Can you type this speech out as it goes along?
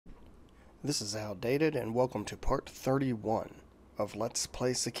This is outdated, and welcome to part 31 of Let's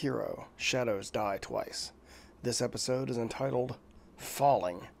Play Sekiro, Shadows Die Twice. This episode is entitled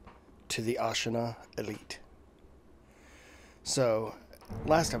Falling to the Ashina Elite. So,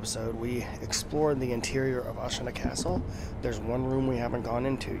 last episode we explored the interior of Ashina Castle. There's one room we haven't gone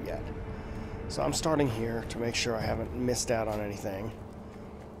into yet. So I'm starting here to make sure I haven't missed out on anything.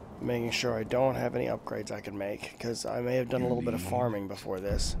 Making sure I don't have any upgrades I can make, because I may have done a little bit of farming before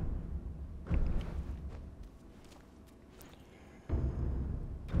this.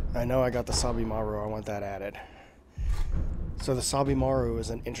 I know I got the Sabimaru, I want that added. So the Sabimaru is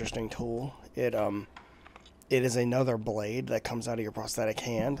an interesting tool. It is another blade that comes out of your prosthetic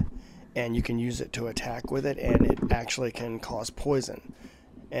hand, and you can use it to attack with it, and it actually can cause poison.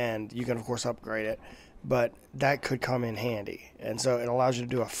 And you can of course upgrade it, but that could come in handy. And so it allows you to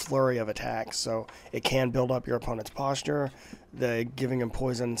do a flurry of attacks, so it can build up your opponent's posture. The giving him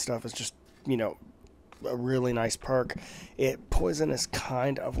poison stuff is just, you know, a really nice perk. Poison is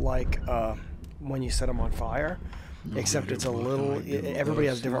kind of like when you set them on fire, except it's a little, everybody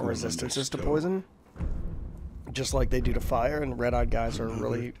has different resistances to poison, just like they do to fire, and red-eyed guys are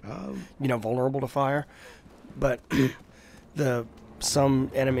really, you know, vulnerable to fire. But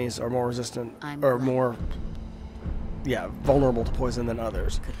some enemies are more resistant, or more, vulnerable to poison than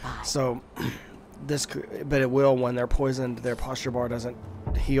others. Goodbye. So but it will, when they're poisoned, their posture bar doesn't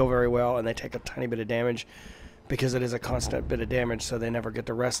heal very well, and they take a tiny bit of damage because it is a constant bit of damage, so they never get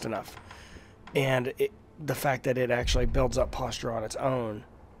to rest enough. And the fact that it actually builds up posture on its own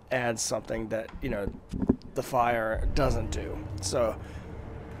adds something that, you know, the fire doesn't do. So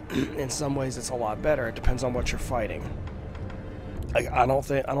in some ways it's a lot better. It depends on what you're fighting. I don't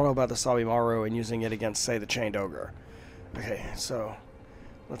know about the Sabimaru and using it against, say, the Chained Ogre. Okay, so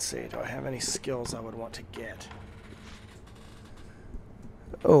let's see. Do I have any skills I would want to get?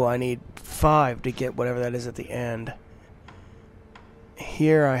 Oh, I need 5 to get whatever that is at the end.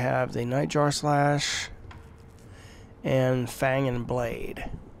 Here I have the Nightjar Slash and Fang and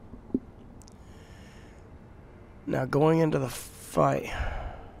Blade. Now going into the fight,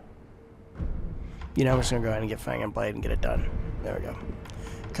 you know, I'm just going to go ahead and get Fang and Blade and get it done. There we go.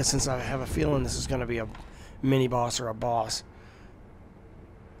 Because since I have a feeling this is going to be a mini-boss or a boss,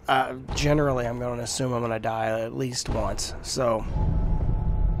 generally I'm going to assume I'm going to die at least once. So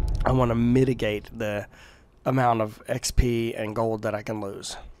I want to mitigate the amount of XP and gold that I can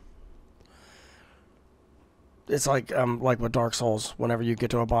lose. It's like with Dark Souls, whenever you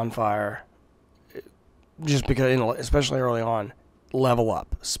get to a bonfire, just because, you know, especially early on, level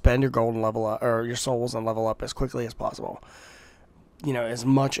up. Spend your gold and level up, or your souls and level up as quickly as possible. You know, as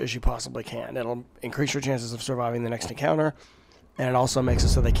much as you possibly can. It'll increase your chances of surviving the next encounter, and it also makes it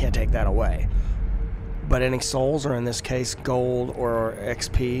so they can't take that away. But any souls, or in this case gold or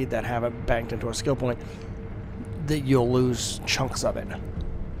XP, that haven't banked into a skill point, that you'll lose chunks of it.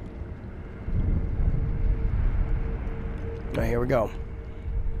 Now here we go.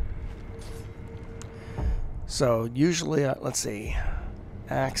 So usually, let's see,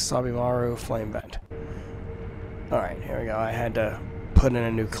 Axe, Sabimaru, Flame Vent. Alright, here we go. I had to put in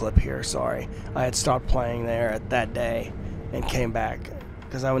a new clip here, sorry. I had stopped playing there that day and came back,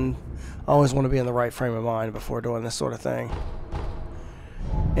 because I always want to be in the right frame of mind before doing this sort of thing.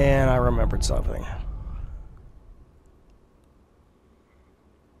 And I remembered something.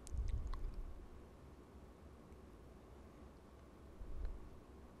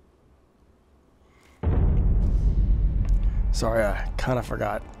 Sorry, I kind of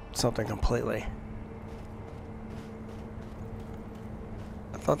forgot something completely.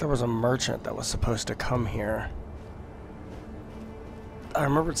 I thought there was a merchant that was supposed to come here. I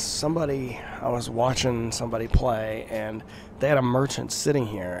remembered I was watching somebody play, and they had a merchant sitting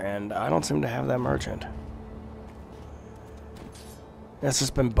here, and I don't seem to have that merchant. It's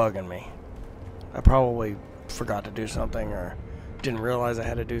just been bugging me. I probably forgot to do something, or didn't realize I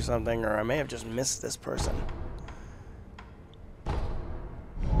had to do something, or I may have just missed this person.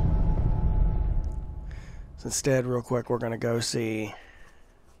 So instead, real quick, we're going to go see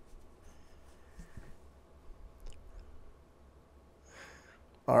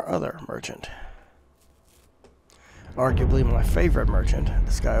our other merchant. Arguably my favorite merchant,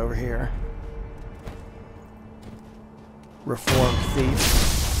 this guy over here. Reformed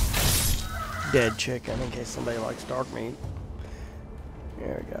Thief. Dead chicken, in case somebody likes dark meat.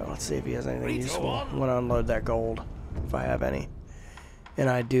 There we go. Let's see if he has anything useful. I want to unload that gold, if I have any. And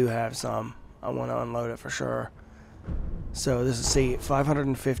I do have some. I want to unload it for sure. So this is, see,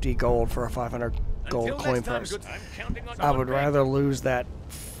 550 gold for a 500 gold coin purse. I would rather lose that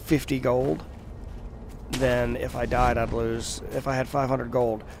 50 gold than if I died I'd lose. If I had 500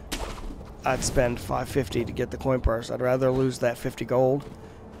 gold, I'd spend $550 to get the coin purse. I'd rather lose that 50 gold,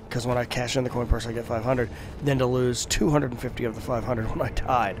 because when I cash in the coin purse I get 500, than to lose 250 of the 500 when I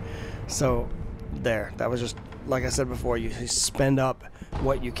died. So there, that was just, like I said before, you spend up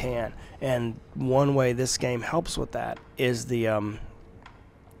what you can. And one way this game helps with that is the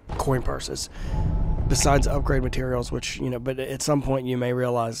coin purses. Besides upgrade materials, which, you know, but at some point you may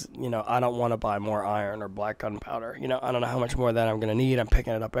realize, you know, I don't want to buy more iron or black gunpowder. You know, I don't know how much more of that I'm going to need. I'm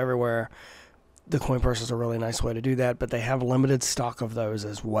picking it up everywhere. The coin purse is a really nice way to do that, but they have limited stock of those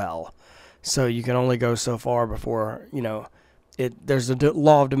as well. So you can only go so far before, you know, there's a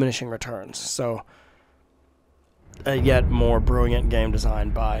law of diminishing returns. So a yet more brilliant game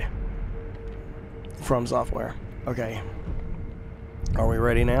design by From Software. Okay. Are we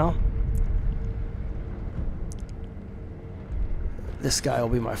ready now? This guy will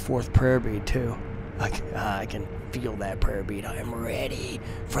be my 4th prayer bead, too. I can feel that prayer bead. I am ready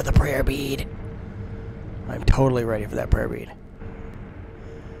for the prayer bead. I'm totally ready for that prayer bead.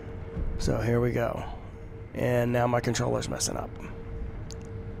 So here we go. And now my controller's messing up.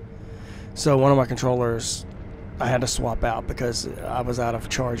 So one of my controllers I had to swap out because I was out of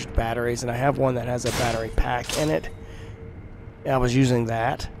charged batteries. And I have one that has a battery pack in it. I was using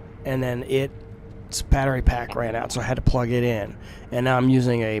that. And then its battery pack ran out, so I had to plug it in. And now I'm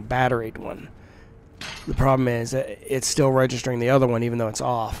using a batteried one. The problem is that it's still registering the other one even though it's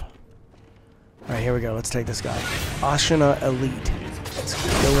off. Alright, here we go. Let's take this guy. Ashina Elite.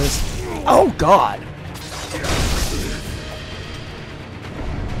 Let's kill this. Oh, God!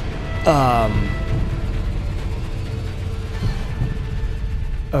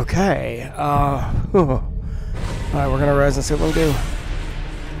 Okay. Alright, we're gonna res and see what we do.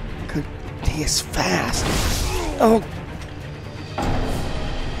 Good. He is fast. Oh.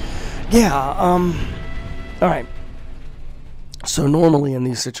 Yeah, alright. So normally in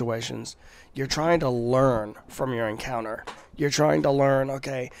these situations, you're trying to learn from your encounter. You're trying to learn,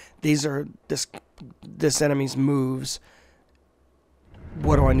 okay, these are this enemy's moves.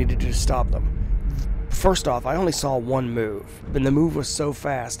 What do I need to do to stop them? First off, I only saw one move, and the move was so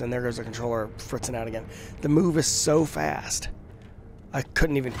fast, and there goes the controller fritzing out again. The move is so fast, I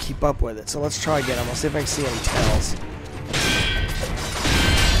couldn't even keep up with it. So let's try again. I'm going to see if I can see any tells.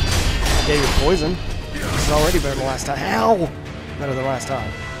 I gave you poison. It's already better than last time. Ow! Better than last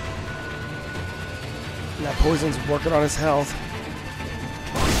time. And that poison's working on his health.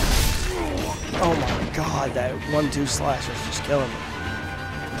 Oh my god, that 1-2 slash is just killing me.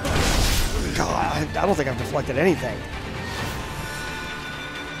 God, I don't think I've deflected anything.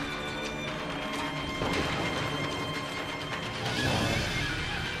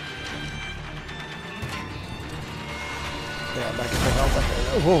 Yeah, back to full health.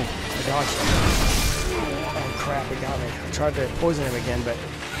 Whoa, I dodged him. Oh crap, it got me. I tried to poison him again, but...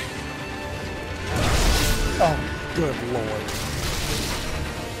 Oh, good lord.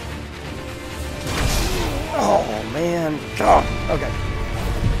 Oh, man. Oh, okay.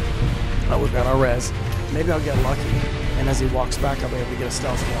 Oh, we've got our res. Maybe I'll get lucky, and as he walks back, I'll be able to get a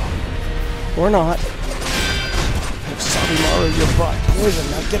stealth kill. Or not. Sabimaru, your butt. Poison.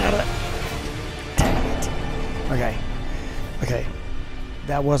 Now get out of it. Dang it. Okay. Okay.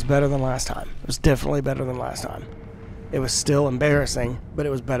 That was better than last time. It was definitely better than last time. It was still embarrassing, but it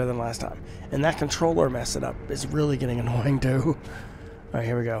was better than last time. And that controller messing up is really getting annoying, too. Alright,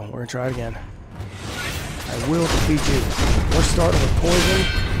 here we go. We're going to try it again. I will defeat you. We're starting with poison,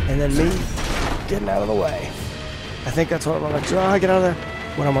 and then me getting out of the way. I think that's what I'm going to try. Get out of there.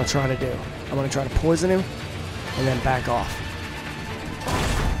 What I'm going to try to do. I'm going to try to poison him, and then back off.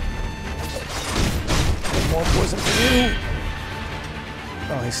 More poison for you.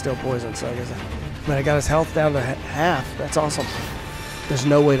 Oh, he's still poisoned, so I guess... But I got his health down to half. That's awesome. There's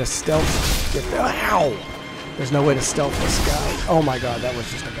no way to stealth... Ow! There's no way to stealth this guy. Oh my god, that was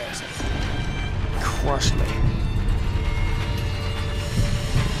just embarrassing. Crushed me.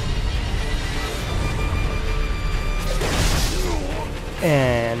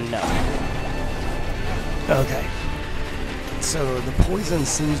 And no. Okay. So the poison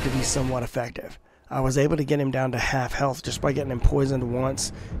seems to be somewhat effective. I was able to get him down to half health just by getting him poisoned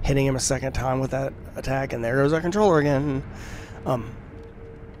once, hitting him a second time with that attack, and there goes our controller again. But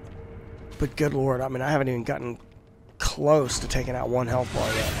good lord, I mean, I haven't even gotten close to taking out one health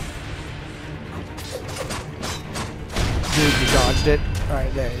bar yet. Dude, you dodged it.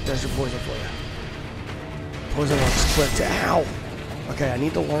 Alright, there's your poison for you. Poison works quick to... Ow! Okay, I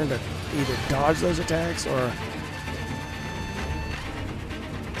need to learn to either dodge those attacks or...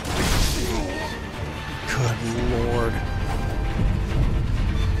 Good lord.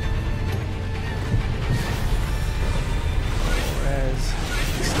 Res.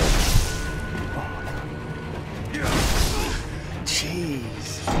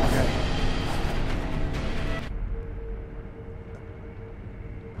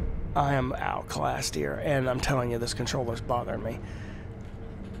 I am outclassed here, and I'm telling you, this controller's bothering me.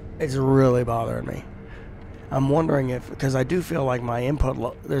 It's really bothering me. I'm wondering if, because I do feel like my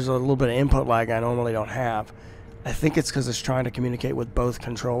input, there's a little bit of input lag I normally don't have. I think it's because it's trying to communicate with both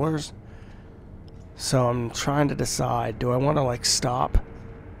controllers. So I'm trying to decide, do I want to like stop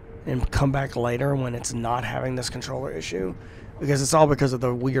and come back later when it's not having this controller issue? Because it's all because of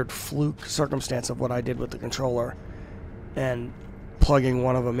the weird fluke circumstance of what I did with the controller and plugging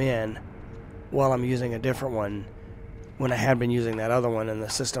one of them in while I'm using a different one when I had been using that other one and the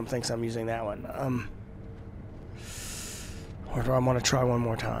system thinks I'm using that one. Or do I want to try one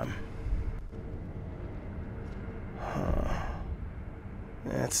more time?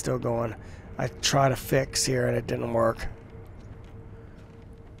 Yeah, it's still going. I tried to fix here and it didn't work.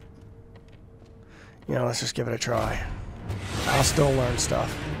 You know, let's just give it a try. I'll still learn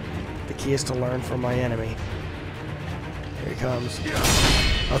stuff. The key is to learn from my enemy. Here he comes.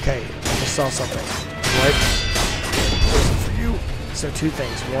 Okay, I just saw something. Right? Poison for you. So two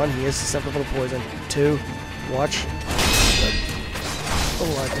things. One, he is susceptible to poison. Two, watch.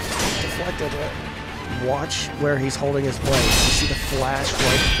 Oh, I deflected it. Watch where he's holding his blade. You see the flash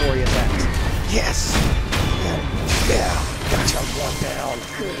right before he attacks. Yes! Yeah! Gotcha, one down.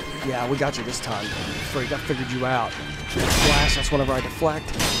 Yeah, we got you this time. Freak, I figured you out. Flash, that's whenever I deflect.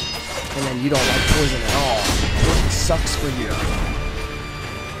 And then you don't like poison at all. Poison sucks for you.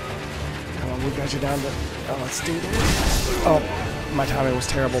 Come on, we got you down to... Oh, let's do this. Oh, my timing was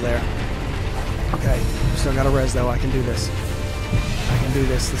terrible there. Okay, still got a res though. I can do this. I can do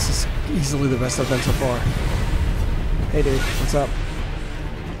this. This is easily the best I've done so far. Hey dude, what's up?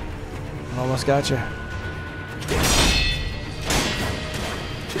 Almost got you.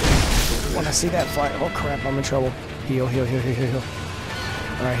 When I see that fight, oh crap, I'm in trouble. Heal, heal, heal, heal, heal.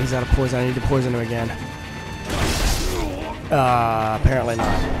 Alright, he's out of poison. I need to poison him again. Apparently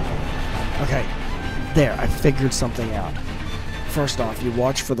not. Okay, there, I figured something out. First off, you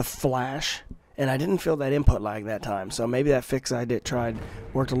watch for the flash, and I didn't feel that input lag that time, so maybe that fix I tried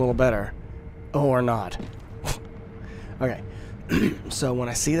worked a little better. Or not. Okay, so when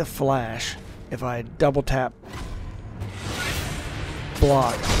I see the flash, if I double tap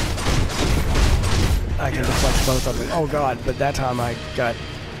block, I can deflect both of them. Oh god, but that time I got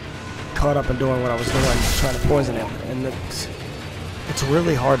caught up in doing what I was doing, trying to poison him. And it's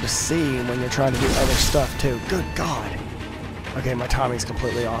really hard to see when you're trying to do other stuff too. Good god. Okay, my timing's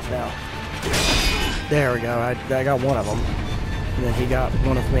completely off now. There we go, I got one of them. And then he got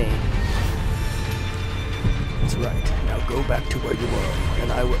one of me. That's right. Now go back to where you were,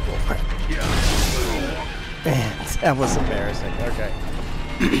 and I will... Man, that was embarrassing. Okay.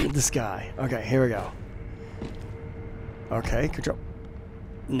 This guy. Okay, here we go. Okay, control.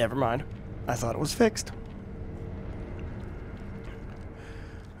 Never mind. I thought it was fixed.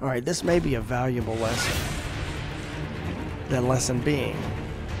 Alright, this may be a valuable lesson. That lesson being...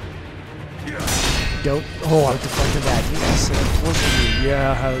 Don't... Oh, I deflected that. Yes, and unfortunately,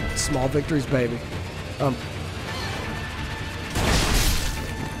 yeah, small victories, baby.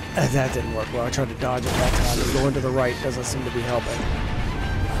 That didn't work well. I tried to dodge it that time, and going to the right doesn't seem to be helping.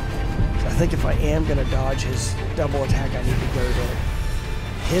 So I think if I am going to dodge his double attack, I need to go to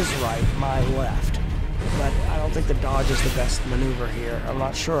his right, my left. But I don't think the dodge is the best maneuver here. I'm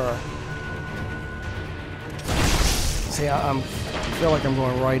not sure. See, I feel like I'm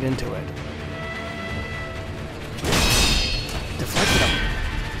going right into it. Deflected him.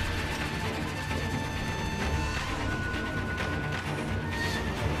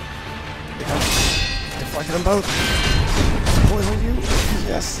 Deflected them both. Poisoned you.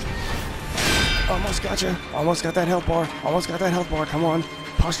 Yes. Almost got you. Almost got that health bar. Almost got that health bar. Come on.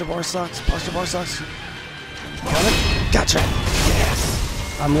 Posture bar sucks. Posture bar sucks. Got it. Gotcha.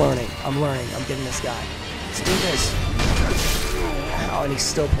 Yes. I'm learning. I'm learning. I'm getting this guy. Let's do this. Ow, and he's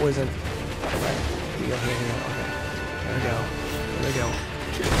still poisoned. Alright. Here we go. Here we go. Okay. There we go. There we go.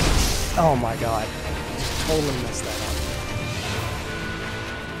 Oh my god. Just totally messed that up.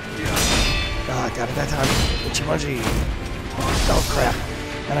 Oh, I got it that time. Ichimonji. Oh, crap.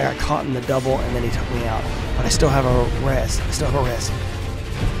 And I got caught in the double, and then he took me out. But I still have a res. I still have a res.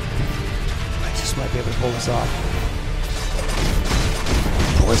 I just might be able to pull this off.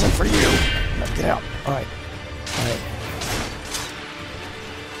 Poison for you. Let's get out. Alright. Alright.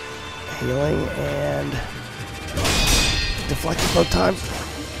 Healing and... deflected both times.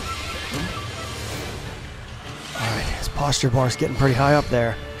 Alright, his posture bar's getting pretty high up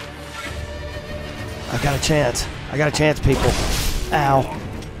there. I've got a chance. I got a chance, people. Ow.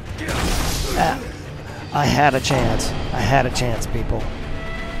 Ow. I had a chance. I had a chance, people.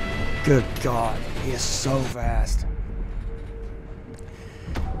 Good God. He is so fast.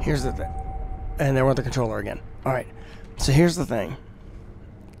 Here's the thing. And there went the controller again. Alright, so here's the thing.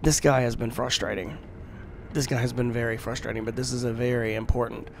 This guy has been frustrating. This guy has been very frustrating, but this is a very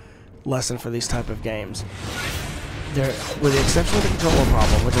important lesson for these type of games. With the exception of the controller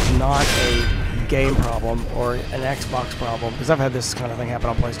problem, which is not a game problem or an Xbox problem, because I've had this kind of thing happen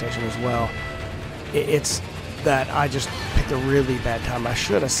on PlayStation as well, it's that I just picked a really bad time. I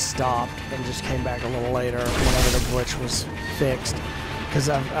should have stopped and just came back a little later whenever the glitch was fixed, because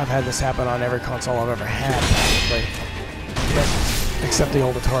I've had this happen on every console I've ever had, practically. Except the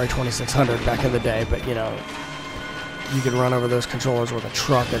old Atari 2600 back in the day, but you know, you could run over those controllers with a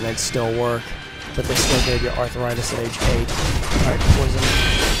truck and they'd still work, but they still gave you arthritis at age 8. Alright, poison.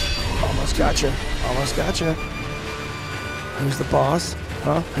 Almost gotcha. Almost gotcha. Who's the boss?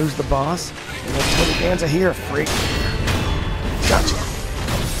 Huh? Who's the boss? And then Tony Danza here, freak. Gotcha.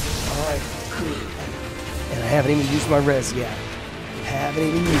 Alright. And I haven't even used my res yet. Haven't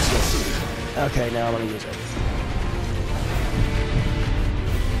even used it. Okay, now I'm gonna use it.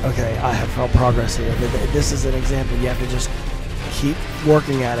 Okay, I have felt progress here. This is an example. You have to just keep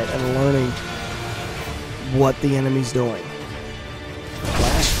working at it and learning what the enemy's doing.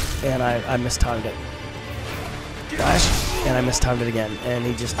 Flash, and I mistimed it. Flash, and I mistimed it again. And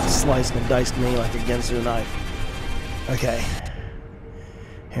he just sliced and diced me like a Gensu knife. Okay.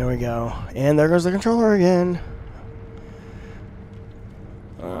 Here we go. And there goes the controller again.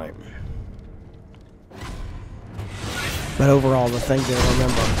 Alright. But overall, the thing to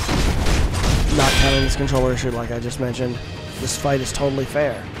remember, not counting this controller issue like I just mentioned, this fight is totally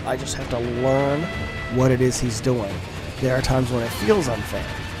fair. I just have to learn what it is he's doing. There are times when it feels unfair.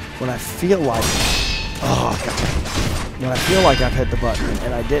 When I feel like, oh, gotcha. When I feel like I've hit the button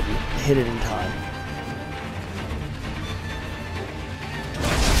and I didn't hit it in time.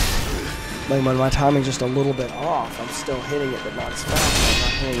 Like when my timing's just a little bit off, I'm still hitting it, but not as fast. I'm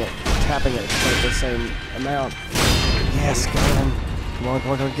not hitting it, tapping it quite the same amount. Yes, go on. Come on,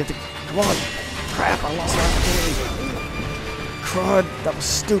 come on, get the... Come on! Crap, I lost my opportunity. Crud, that was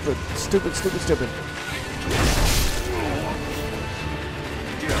stupid. Stupid, stupid, stupid.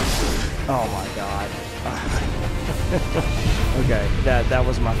 Oh my god. Okay, that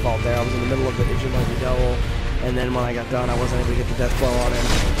was my fault there. I was in the middle of the Ichimoku double, and then when I got done, I wasn't able to get the death blow on him.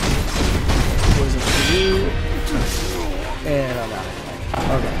 Poison for you. And I'm out.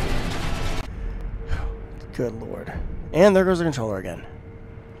 Okay. Good lord. And there goes the controller again.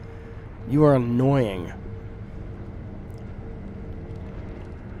 You are annoying.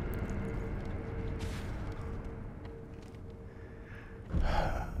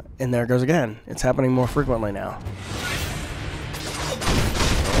 And there it goes again. It's happening more frequently now.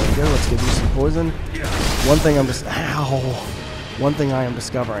 There we go. Let's give you some poison. One thing I'm just... Ow! One thing I am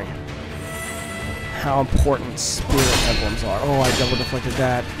discovering. How important spirit emblems are. Oh, I double deflected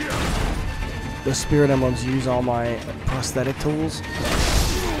that. The spirit emblems use all my prosthetic tools.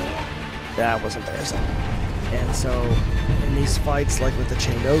 That was embarrassing. And so, in these fights, like with the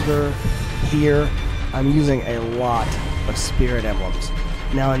Chained Ogre, here, I'm using a lot of spirit emblems.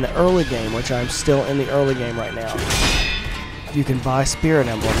 Now, in the early game, which I'm still in the early game right now, you can buy spirit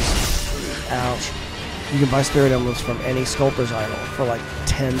emblems. Ouch. You can buy spirit emblems from any sculptor's idol for like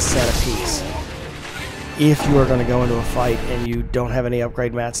 10 set apiece. If you are going to go into a fight and you don't have any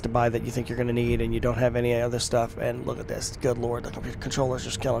upgrade mats to buy that you think you're going to need, and you don't have any other stuff, and look at this, good lord, the controller's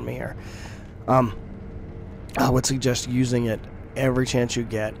just killing me here. I would suggest using it every chance you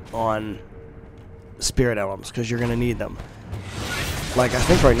get on spirit emblems, because you're going to need them. Like, I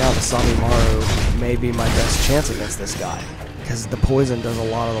think right now the Sabi Maru may be my best chance against this guy, because the poison does a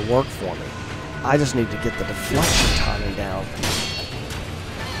lot of the work for me. I just need to get the deflection timing down.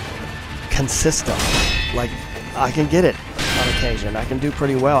 Consistent. Like, I can get it on occasion. I can do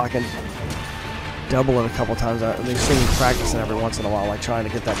pretty well. I can double it a couple times. They've seen me practicing every once in a while, like trying to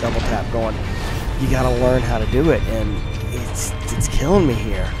get that double tap going. You gotta learn how to do it, and it's killing me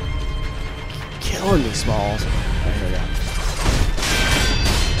here. Killing me, Smalls. Right, here we go.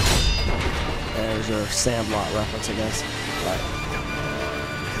 There's your Sandlot reference, I guess. Right.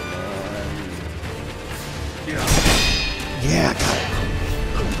 Come on. Yeah, got it.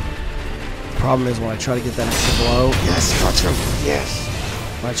 Problem is when I try to get that extra blow, yes, gotcha, yes.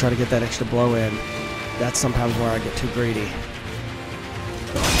 When I try to get that extra blow in, that's sometimes where I get too greedy.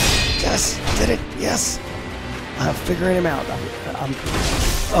 Yes, did it, yes. I'm figuring him out.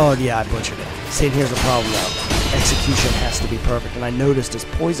 Oh yeah, I butchered it. See, and here's the problem though. Execution has to be perfect, and I noticed his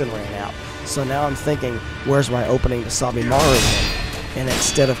poison ran out. So now I'm thinking, where's my opening to Sabi Maru? And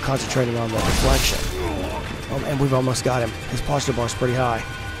instead of concentrating on the deflection. And we've almost got him. His posture bar's pretty high.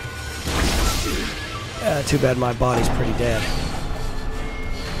 Too bad my body's pretty dead.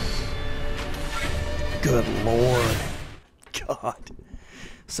 Good lord. God.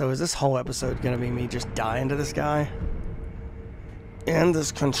 So is this whole episode gonna be me just dying to this guy? And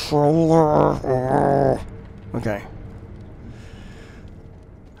this controller. Oh. Okay.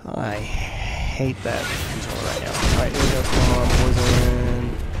 I hate that controller right now. Alright, here we go. Come on,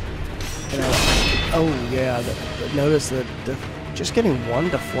 poison. And oh yeah, notice that just getting one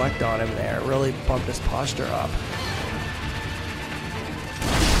deflect on him there really bumped his posture up.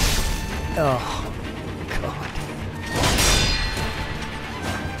 Oh, God.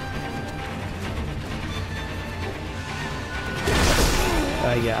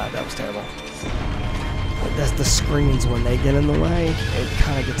 Yeah, that was terrible. That's the screens when they get in the way. It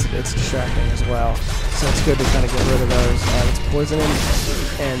kind of it's distracting as well. So it's good to kind of get rid of those. Let's poison him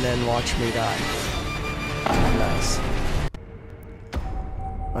and then watch me die. Nice.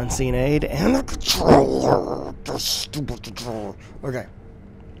 Unseen aid and the controller. The stupid controller. Okay.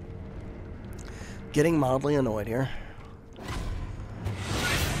 Getting mildly annoyed here.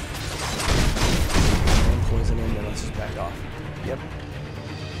 And poison him, then let's just back off. Yep.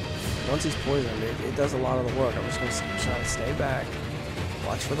 Once he's poisoned, it does a lot of the work. I'm just going to try to stay back,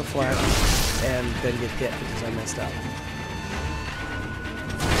 watch for the flash, and then get hit because I messed up.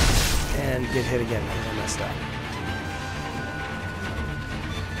 And get hit again because I messed up.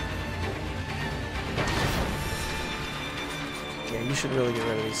 Yeah, you should really get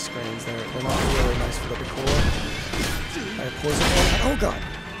rid of these screens. They're not really nice for the decor. I have poison. Oh god!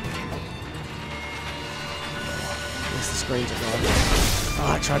 At least the screens are gone.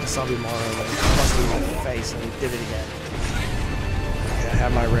 Oh, I tried to Sabi Maro, but it busted in my face and he did it again. Okay, I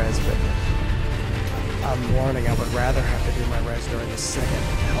have my res, but I'm warning, I would rather have to do my res during the second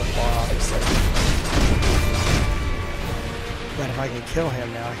health bar, obviously. But if I can kill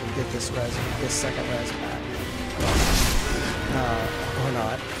him now, I can get this second res back. Or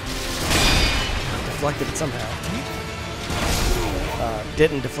not. Deflected it somehow.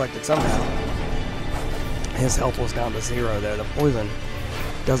 Didn't deflect it somehow. His health was down to 0 there. The poison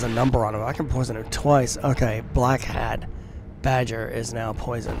does a number on him. I can poison him twice. Okay, Black Hat Badger is now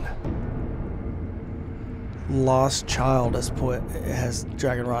poisoned. Lost Child has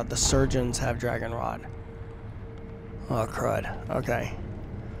Dragon Rod. The Surgeons have Dragon Rod. Oh, crud. Okay.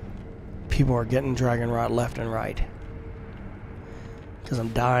 People are getting Dragon Rod left and right. Because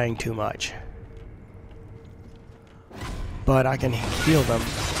I'm dying too much. But I can heal them.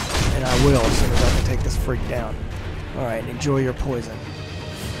 And I will as soon as I can take this freak down. Alright, enjoy your poison.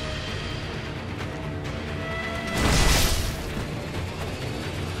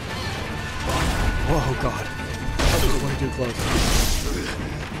 Oh god. Way too close.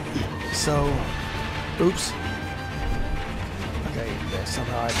 So, oops. Okay,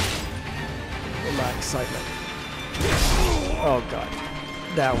 somehow in my excitement. Oh god.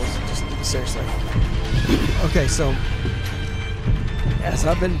 That was just, seriously. Okay, so, as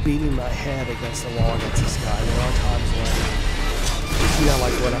I've been beating my head against the wall against this guy, there are times when,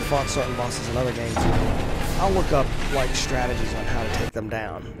 like when I fought certain bosses in other games, I'll look up, like, strategies on how to take them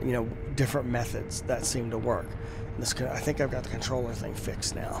down. Different methods that seem to work. I think I've got the controller thing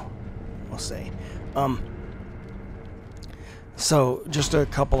fixed now. We'll see. So, just a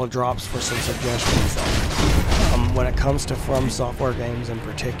couple of drops for some suggestions. When it comes to From Software games in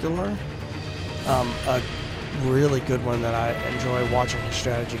particular, a really good one that I enjoy watching his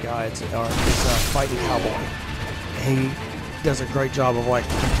strategy guides is Fighting Cowboy. He does a great job of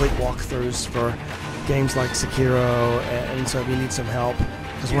complete walkthroughs for games like Sekiro, and so if you need some help,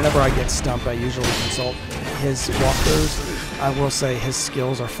 because whenever I get stumped, I usually consult his walkthroughs. I will say his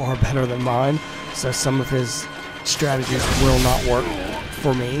skills are far better than mine, so some of his strategies will not work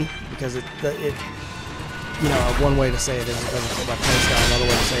for me because one way to say it is it doesn't fit my playstyle. Another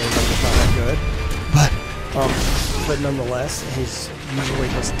way to say it is I'm just not that good. But nonetheless, his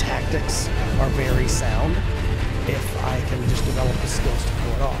tactics are very sound if I can just develop the skills to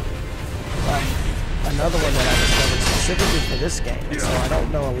pull it off. Another one that I discovered specifically for this game, so I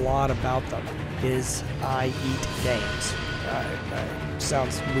don't know a lot about them, is I Eat Games.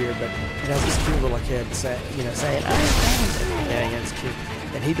 Sounds weird, but it has this cute little kid saying, I eat games. Yeah, it's cute.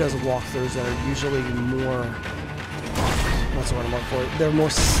 And he does walkthroughs that are usually more, what's the word I'm looking for? They're more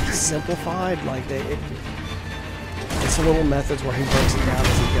simplified, it's little methods where he breaks it down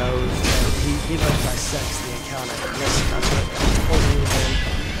as he goes, and he dissects the encounter.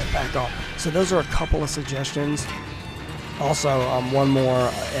 And back off. So those are a couple of suggestions. Also, one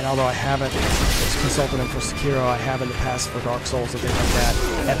more, and although I haven't consulted him for Sekiro, I have in the past for Dark Souls and things like that.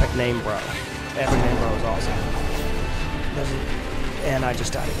 Epic Name Bro. Epic Name Bro is awesome. And I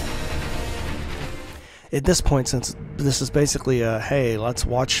just died again. At this point, since this is basically a, hey, let's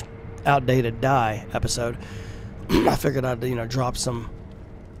watch outdated die episode, I figured I'd, you know, drop some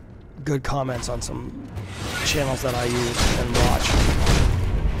good comments on some channels that I use and watch.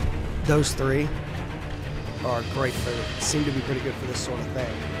 Those three are great for, seem to be pretty good for this sort of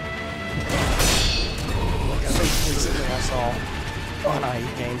thing. Like I think recently I saw on IE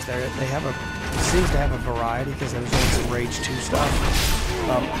Games there, they have a, seems to have a variety because there was always some Rage 2 stuff.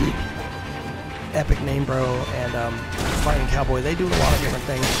 Epic Name Bro and Fighting Cowboy, they do a lot of different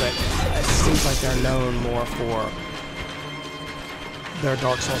things, but it seems like they're known more for their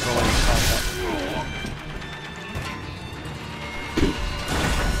Dark Souls related content.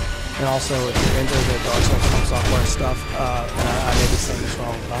 And also, if you're into the Dark Souls From Software stuff, and I may be saying this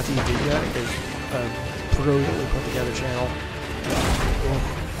wrong, Vati Vidya is a brilliantly put together channel.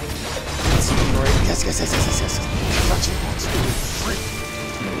 It's great. Yes.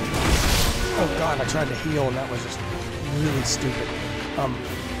 Oh god, I tried to heal and that was just really stupid.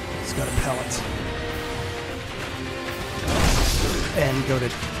 Let's go to pellets. And go to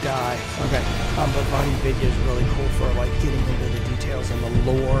die. Okay. But Vati Vidya is really cool for like getting into the details and the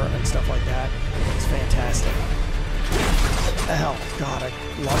lore and stuff like that. It's fantastic. Oh god, I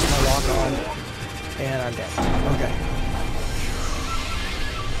lost my lock on. And I'm dead. Okay.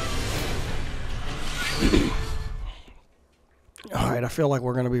 Alright, I feel like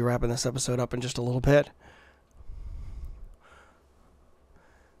we're going to be wrapping this episode up in just a little bit.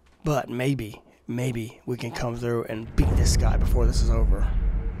 But maybe we can come through and beat this guy before this is over.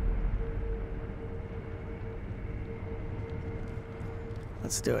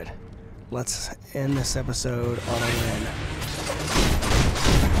 Let's do it. Let's end this episode on a win.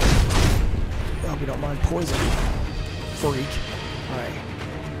 I hope you don't mind poison, freak. Alright.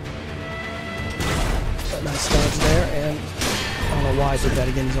 Nice dodge there, and I don't know why I did that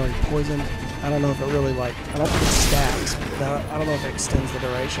again. He's already poisoned. I don't know if it really, like, I don't think it stacks. I don't know if it extends the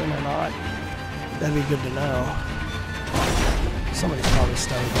duration or not. That'd be good to know. Somebody's probably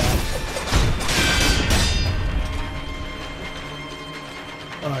studied that.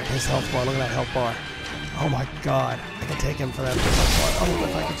 Alright, his health bar. Look at that health bar. Oh my god. I can take him for that health bar. Oh,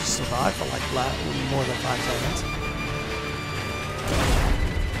 if I could just survive for, like, more than 5 seconds.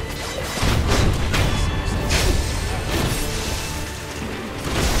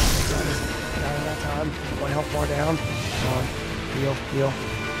 One health bar down. Come on. Heal.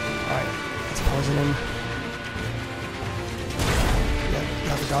 Alright. Let's poison him. Yep.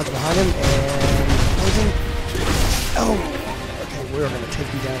 Got the dodge behind him. And poison. Oh! Okay, we're going to take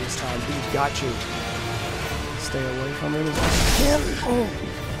you down this time. We got you. Stay away from him as much as you can. Oh!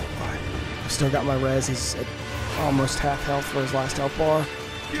 Alright. I've still got my res. He's at almost half health for his last health bar.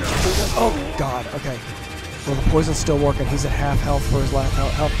 Oh, God. Okay. Well, the poison's still working. He's at half health for his last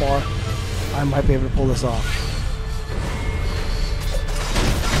health bar. I might be able to pull this off.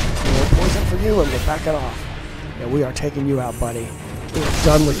 More poison for you, and we're backing off. Yeah, we are taking you out, buddy. We're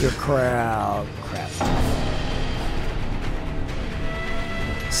done with your crowd. Crap.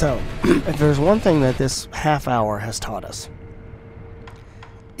 So, if there's one thing that this half hour has taught us,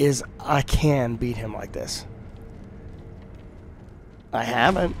 is I can beat him like this. I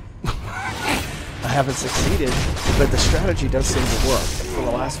haven't. I haven't succeeded, but the strategy does seem to work. For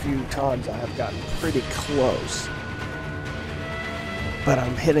the last few times, I have gotten pretty close. But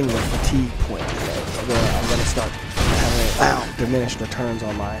I'm hitting the fatigue point where I'm going to start having diminished returns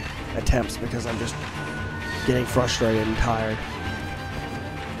on my attempts because I'm just getting frustrated and tired.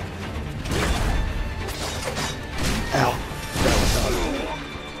 Ow. That was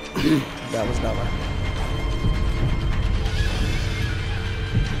done. That was dumber.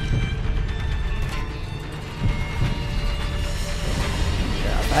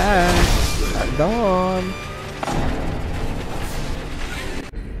 Back. I'm gone.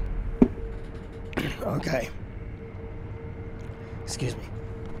 Okay. Excuse me.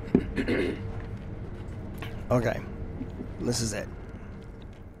 Okay. This is it.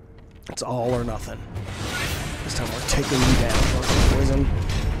 It's all or nothing. This time we're taking you down. Poison.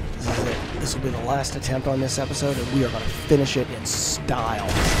 This is it. This will be the last attempt on this episode, and we are going to finish it in style.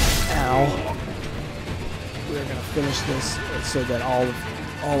 Ow. We are going to finish this so that all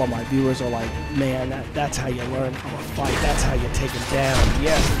of my viewers are like, man, that's how you learn from a fight. That's how you take him down.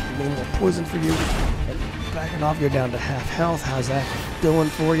 Yes, a little more poison for you. And backing off, you're down to half health. How's that doing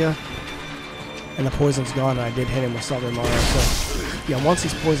for you? And the poison's gone, and I did hit him with Southern Mario. So, yeah, once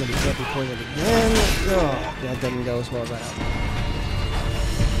he's poisoned, he can't be poisoned again. Oh, that didn't go as well as I hoped.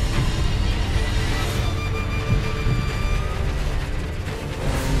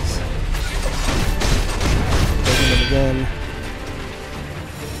 Poison him again.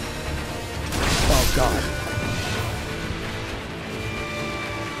 Oh, God.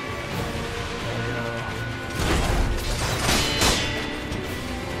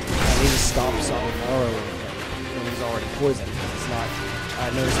 need to stop Sabimaru when he's already poisoned. It's not. I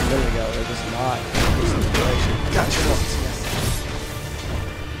noticed a minute ago it was not poison duration. Gotcha once, yes.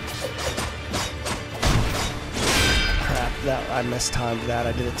 Crap, that I mistimed that.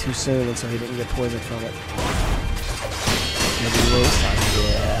 I did it too soon, and so he didn't get poisoned from it. Maybe he will this time.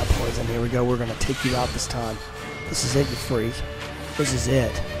 Yeah, poison. Here we go. We're gonna take you out this time. This is it, you freak. This is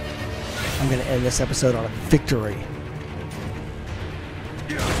it. I'm gonna end this episode on a victory.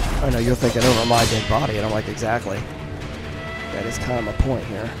 I know you're thinking over my dead body, and I'm like, exactly. That is kind of my point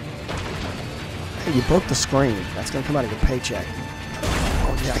here. Hey, you broke the screen. That's gonna come out of your paycheck.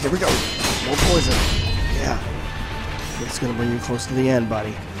 Oh yeah, here we go. More poison. Yeah. It's gonna bring you close to the end,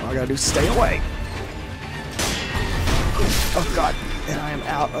 buddy. All I gotta do is stay away. Oh god. And I am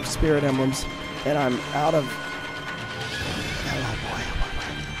out of spirit emblems. And I'm out of... Oh boy.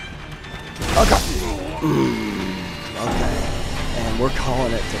 Oh god. Okay. And we're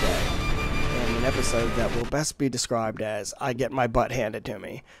calling it today. And an episode that will best be described as I get my butt handed to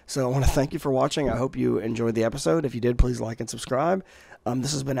me. So I want to thank you for watching. I hope you enjoyed the episode. If you did, please like and subscribe.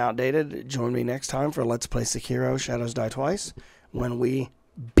 This has been Outdated. Join me next time for Let's Play Sekiro Shadows Die Twice when we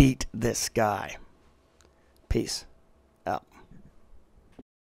beat this guy. Peace.